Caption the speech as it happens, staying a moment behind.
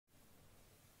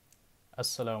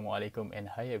Assalamualaikum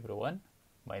and hi everyone.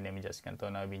 My name is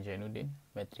Jaskantona bin Jainuddin,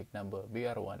 metric number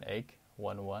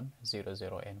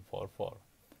BR18110044.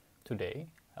 Today,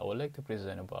 I would like to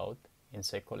present about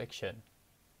insect collection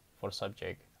for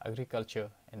subject agriculture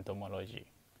entomology.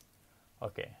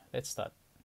 Okay, let's start.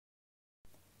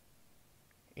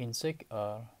 Insects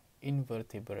are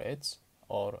invertebrates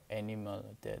or animals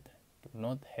that do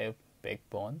not have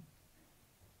backbone.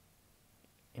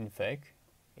 In fact,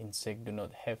 insects do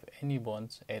not have any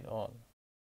bones at all,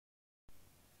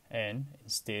 and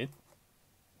instead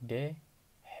they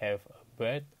have a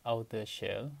bad outer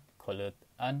shell called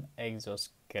an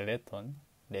exoskeleton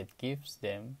that gives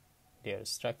them their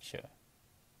structure.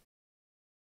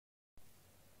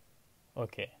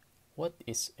 Okay, what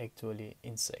is actually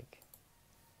insect?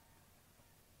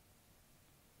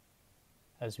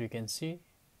 As we can see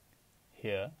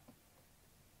here,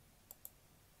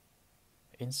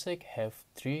 insects have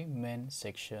three main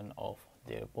sections of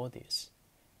their bodies: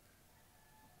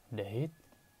 the head,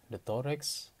 the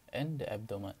thorax, and the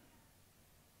abdomen.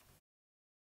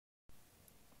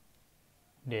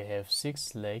 They have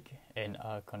 6 legs and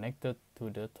are connected to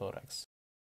the thorax.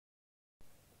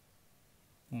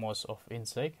 Most of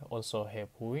insects also have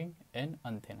wings and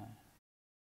antennae.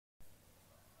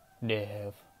 They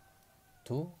have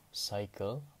 2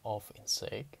 cycles of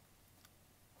insect.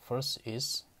 First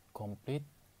is complete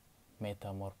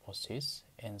metamorphosis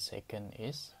and second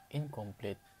is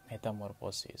incomplete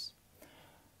metamorphosis.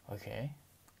 Okay,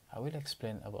 I will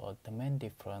explain about the main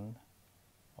difference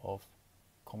of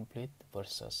complete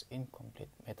versus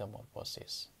incomplete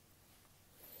metamorphosis.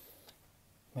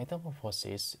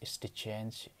 Metamorphosis is the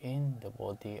change in the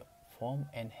body form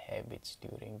and habits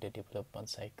during the development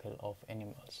cycle of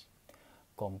animals.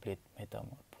 Complete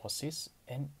metamorphosis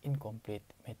and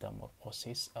incomplete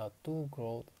metamorphosis are two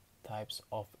growth types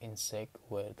of insect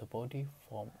where the body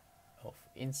form of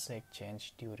insect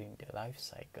change during the life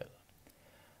cycle.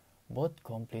 Both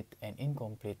complete and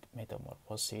incomplete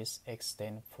metamorphosis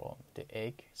extend from the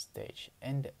egg stage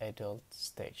and the adult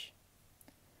stage.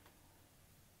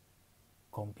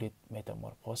 Complete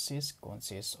metamorphosis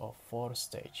consists of 4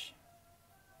 stages.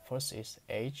 First is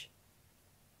egg,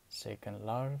 second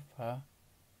larva,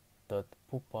 third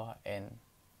pupa, and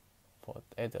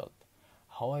fourth adult.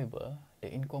 However,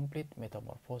 the incomplete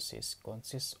metamorphosis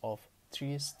consists of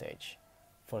 3 stages.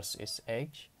 First is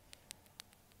egg,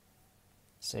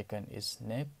 second is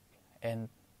nip, and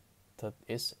third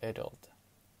is adult.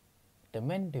 The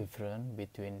main difference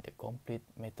between the complete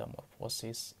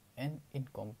metamorphosis and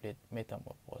incomplete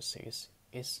metamorphosis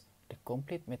is the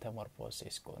complete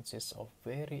metamorphosis consists of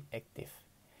very active,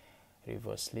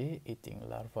 reversely eating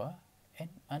larva and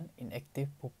an inactive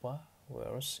pupa,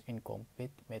 whereas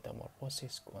incomplete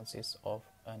metamorphosis consists of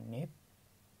a nip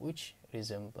which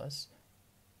resembles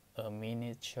a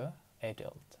miniature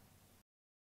adult.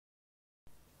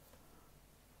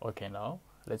 Okay, now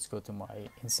let's go to my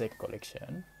insect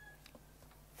collection.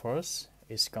 First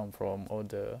is come from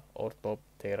order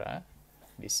Orthoptera.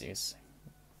 This is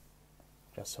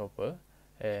grasshopper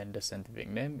and the scientific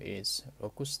name is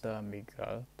Locusta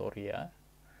migratoria.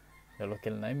 The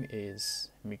local name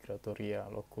is Migratoria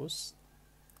locus.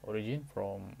 Origin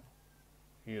from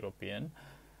European.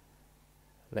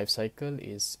 Life cycle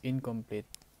is incomplete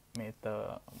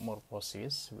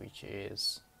metamorphosis, which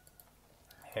is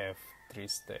have 3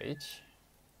 stages: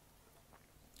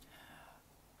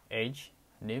 age,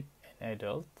 nip, and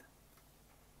adult.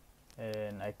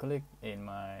 And I collect in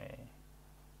my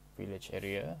village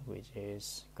area, which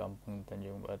is Kampung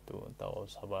Tanjung Batu, Tao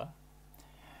Sabah.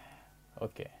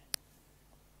 Okay,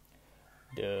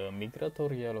 the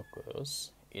Migratoria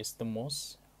locus is the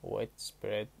most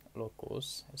widespread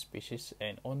locus species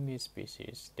and only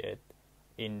species that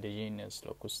in the genus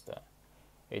Locusta.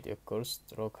 It occurs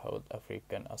throughout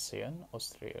African, ASEAN,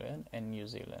 Australian, and New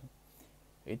Zealand.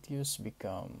 It used to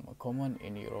become common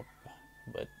in Europe,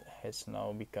 but has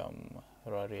now become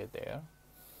rare there.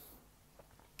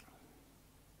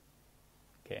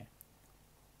 Okay.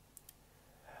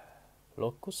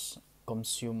 Locusts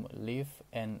consume leaf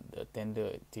and the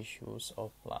tender tissues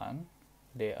of plant.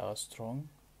 They are strong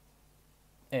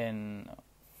and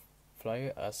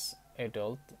fly as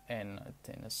adult and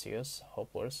tenacious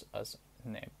hoppers as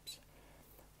nymphs.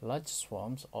 Large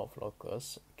swarms of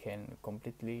locusts can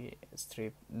completely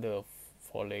strip the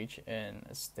foliage and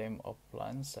stem of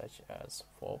plants such as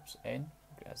forbs and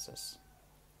grasses.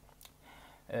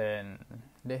 And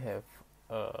they have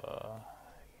a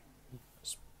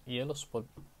yellow spot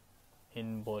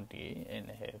in body and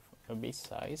have a big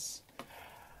size.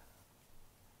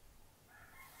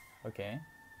 Okay.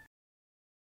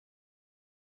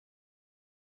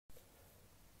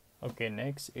 Okay,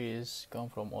 next is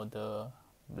come from other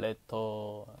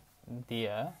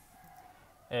Bletodia,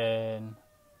 and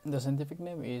the scientific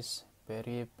name is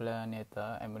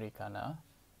Periplaneta americana,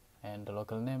 and the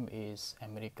local name is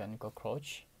American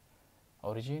cockroach.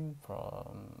 Origin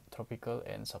from tropical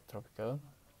and subtropical.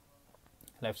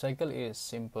 Life cycle is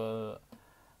simple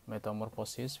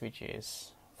metamorphosis, which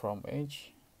is from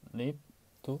age, leaf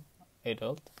to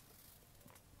adult.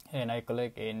 And I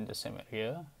collect in the same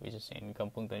area, which is in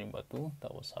Kampung Tanjung Batu,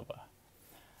 Tawau Sabah.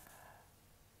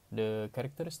 The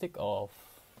characteristic of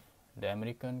the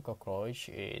American cockroach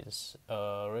is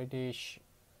reddish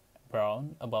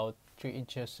brown, about 3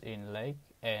 inches in length,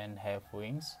 and have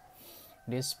wings.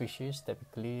 This species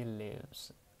typically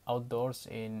lives outdoors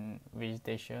in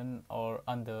vegetation or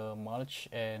under mulch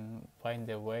and find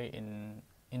their way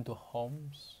into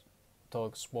homes through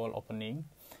a small opening.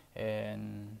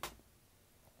 And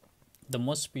the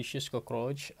most species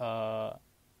cockroach are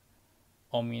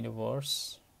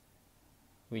omnivores,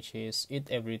 which is eat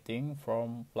everything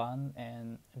from plant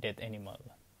and dead animal.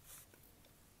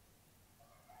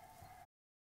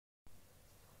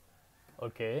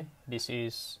 Okay, this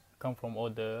is come from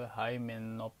order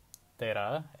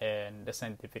Hymenoptera, and the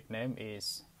scientific name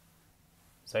is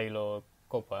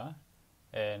Xylocopa,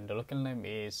 and the local name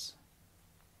is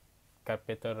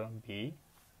Carpenter B.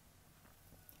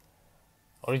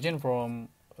 Origin from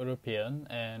European,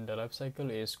 and the life cycle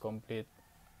is complete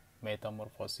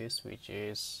metamorphosis, which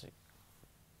is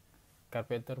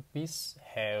Carpenter bees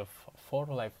have 4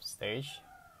 life stage: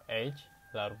 age,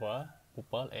 larva,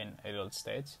 pupal, and adult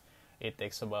stage. It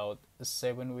takes about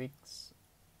 7 weeks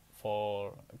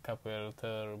for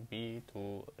Carpenter bee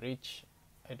to reach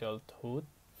adulthood,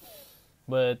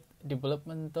 but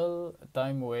developmental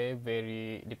time may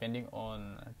vary depending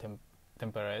on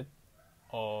temperature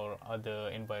or other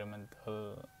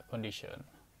environmental condition.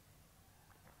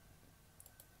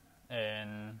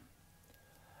 And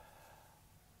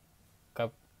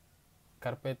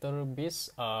Carpenter bees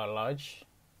are large,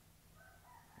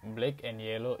 black and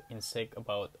yellow insect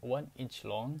about 1 inch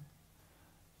long.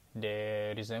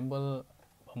 They resemble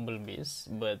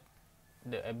bumblebees, but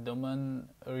the abdomen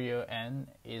rear end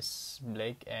is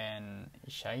black and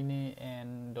shiny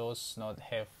and does not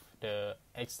have the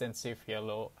extensive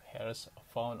yellow hairs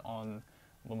found on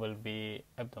bumblebee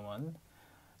abdomen.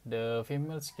 The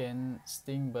females can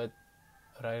sting but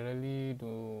rarely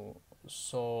do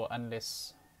so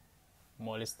unless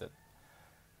molested.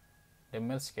 The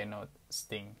males cannot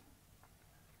sting.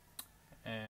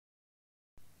 And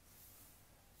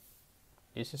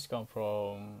this is come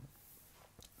from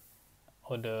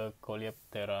order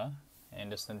Coleoptera,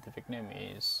 and the scientific name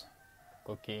is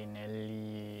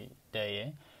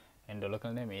Coccinellidae, and the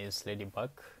local name is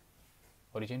ladybug.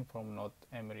 Origin from North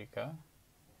America,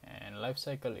 and life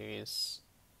cycle is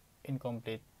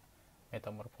incomplete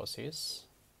metamorphosis.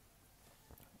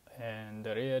 And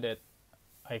the area that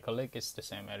I collect is the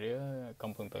same area,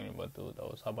 Kampung Tanjung Batu,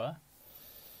 Tawau Sabah.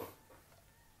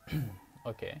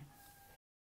 Okay.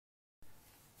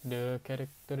 The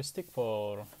characteristic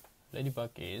for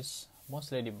ladybug is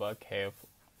most ladybug have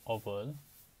oval,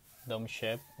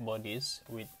 dome-shaped bodies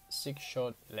with 6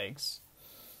 short legs,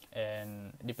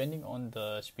 and depending on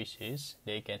the species,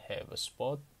 they can have a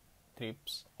spot,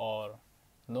 trips, or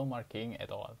no marking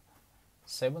at all.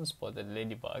 7-spotted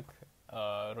ladybug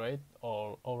are red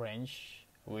or orange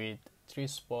with 3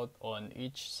 spots on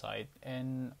each side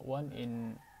and 1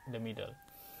 in the middle.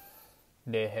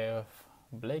 They have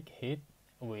black head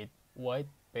with white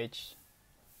patch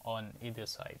on either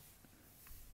side.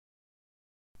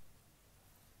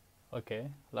 Okay,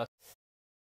 last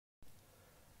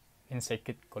insect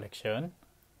kit collection.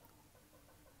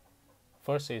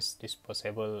 First is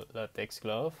disposable latex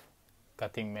glove,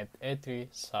 cutting mat A3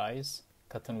 size,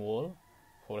 cotton wool,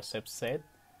 forceps set,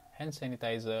 hand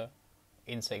sanitizer,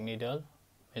 insect needle,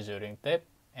 measuring tape,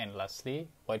 and lastly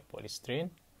white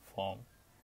polystyrene foam.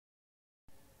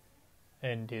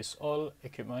 And this all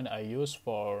equipment I use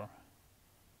for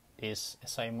this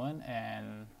assignment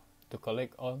and to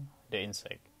collect all the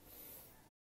insect.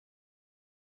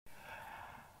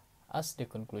 As the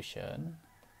conclusion,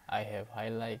 I have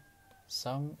highlighted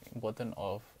some important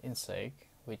of insect,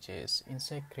 which is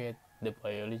insect create the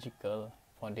biological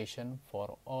foundation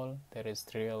for all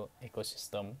terrestrial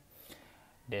ecosystem.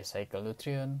 They cycle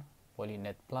nutrient,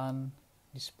 pollinate plant,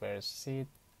 disperse seed,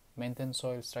 maintain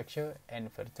soil structure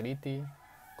and fertility,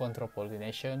 control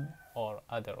pollination or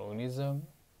other organism,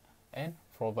 and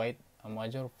provide a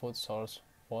major food source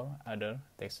for other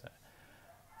taxa.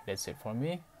 That's it for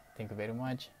me. Thank you very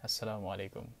much.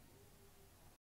 Assalamualaikum.